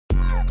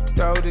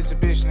Throw this a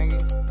bitch,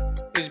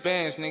 nigga. It's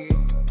bands, nigga.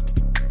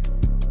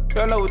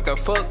 Y'all know what the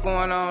fuck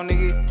going on,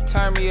 nigga.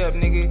 Turn me up,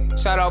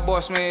 nigga. Shout out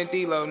Boss Man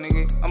D-Lo,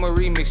 nigga. I'ma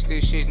remix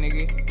this shit,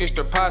 nigga.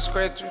 Mr. Pot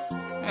Scratcher.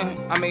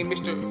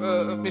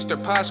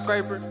 Mr. Pot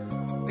Scraper.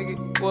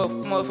 Nigga. Well,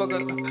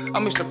 motherfucker.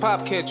 I'm Mr.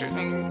 Pop Catcher,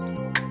 nigga.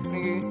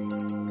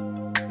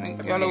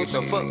 Nigga. Y'all know what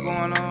the fuck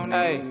going on,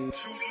 hey.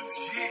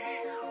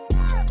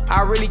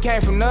 I really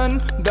came from nothing,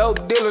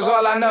 dope dealers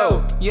all I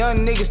know. Young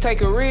niggas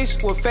take a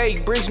risk with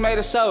fake bricks made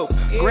of soap.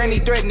 Granny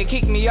threatened to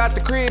kick me out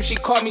the crib, she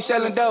caught me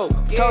selling dope.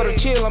 Told her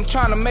chill, I'm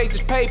trying to make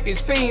this paper, it's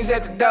fiends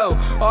at the door.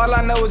 All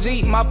I know is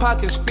eat, my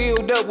pockets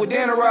filled up with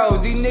dinner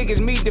rolls. These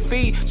niggas meet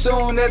defeat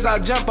soon as I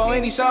jump on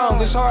any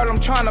song. It's hard, I'm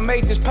trying to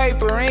make this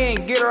paper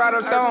and get her out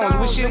of thrones.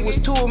 When shit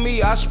was two of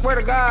me, I swear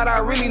to God, I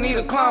really need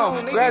a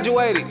clone.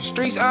 Graduated,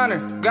 streets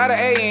honor, got an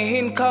A in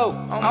hitting coke.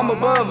 I'm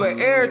above her,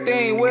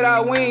 everything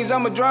without wings,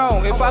 I'm a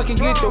drone. If I can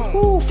get the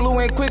woo, flew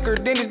in quicker,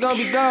 then it's gonna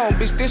be gone.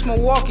 Bitch, this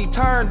Milwaukee,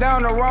 turn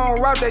down the wrong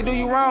route, they do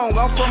you wrong.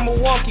 I'm from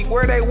Milwaukee,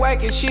 where they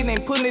whacking shit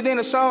and putting it in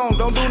a song.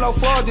 Don't do no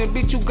frauding,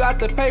 bitch, you got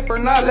the paper,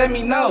 now let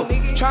me know.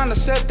 Tryna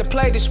set the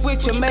play, the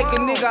switch and make a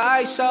nigga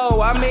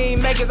ISO. I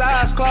mean, make his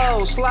eyes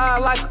closed, slide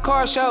like a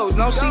car show.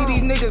 Don't see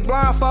these niggas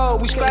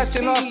blindfold, we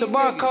scratching off the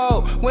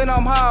barcode. When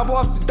I'm high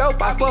off the dope,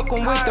 I fuck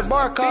them with the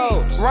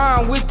barcode.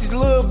 Rhyme with this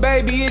little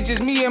baby, it's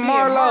just me and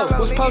Marlo.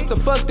 Was supposed to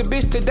fuck the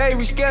bitch today,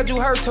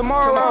 reschedule her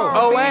tomorrow.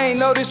 Oh, I ain't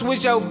know this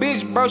was your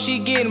bitch, bro, she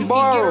getting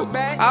borrowed.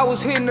 I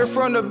was hitting her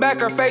from the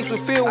back, her face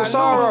was filled with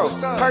sorrow.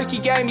 Perky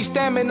gave me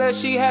stamina,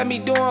 she had me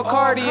doing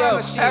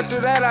cardio. After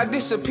that I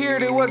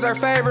disappeared, it was her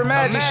favorite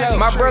magic show.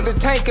 My brother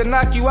Tank could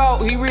knock you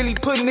out, he really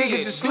put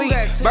niggas to sleep.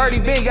 Birdie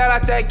Ben got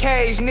out that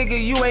cage,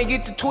 nigga, you ain't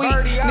get to tweet.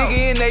 Nigga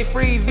in they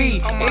free V,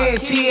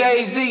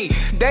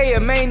 NTAZ. They a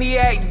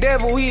maniac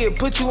devil, he'll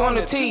put you on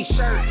the t-shirt.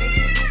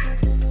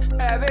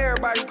 Have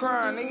everybody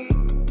crying,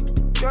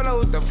 nigga. Y'all know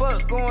what the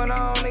fuck going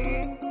on,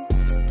 nigga.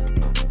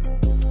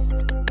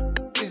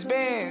 It's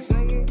bands,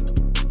 nigga.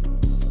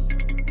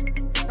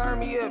 Turn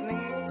me up, nigga.